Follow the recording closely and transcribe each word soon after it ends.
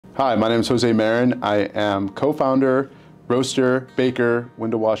Hi, my name is Jose Marin. I am co-founder, roaster, baker,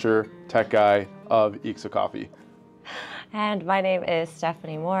 window washer, tech guy of Ixxa Coffee. And my name is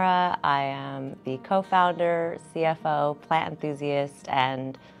Stephanie Mora. I am the co-founder, CFO, plant enthusiast,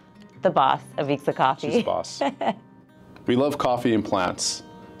 and the boss of Ixxa Coffee. She's the boss. We love coffee and plants,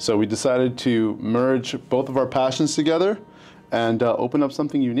 so we decided to merge both of our passions together and open up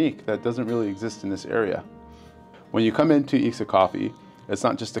something unique that doesn't really exist in this area. When you come into Ixxa Coffee, it's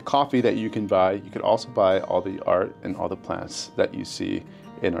not just the coffee that you can buy, you can also buy all the art and all the plants that you see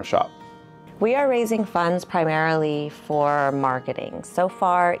in our shop. We are raising funds primarily for marketing. So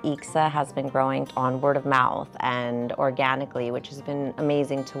far, Ixxa has been growing on word of mouth and organically, which has been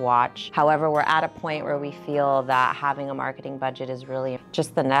amazing to watch. However, we're at a point where we feel that having a marketing budget is really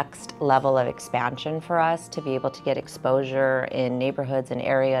just the next level of expansion for us to be able to get exposure in neighborhoods and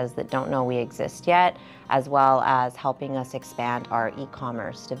areas that don't know we exist yet, as well as helping us expand our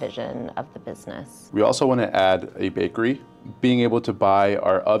e-commerce division of the business. We also want to add a bakery. Being able to buy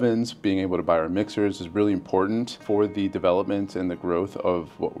our ovens, being able to buy our mixers is really important for the development and the growth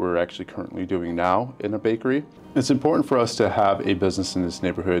of what we're actually currently doing now in a bakery. It's important for us to have a business in this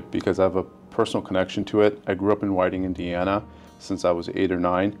neighborhood because I have a personal connection to it. I grew up in Whiting, Indiana since I was 8 or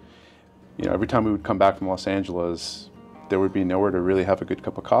 9. You know, every time we would come back from Los Angeles, there would be nowhere to really have a good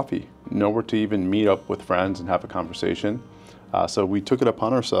cup of coffee, nowhere to even meet up with friends and have a conversation. So we took it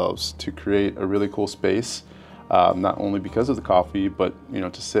upon ourselves to create a really cool space. Not only because of the coffee, but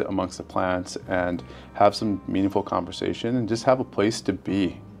to sit amongst the plants and have some meaningful conversation and just have a place to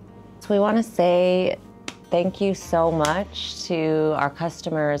be. So we want to say thank you so much to our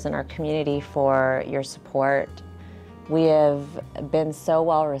customers and our community for your support. We have been so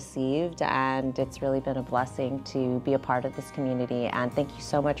well received, and it's really been a blessing to be a part of this community. And thank you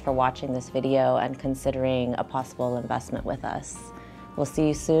so much for watching this video and considering a possible investment with us. We'll see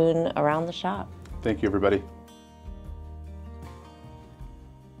you soon around the shop. Thank you, everybody.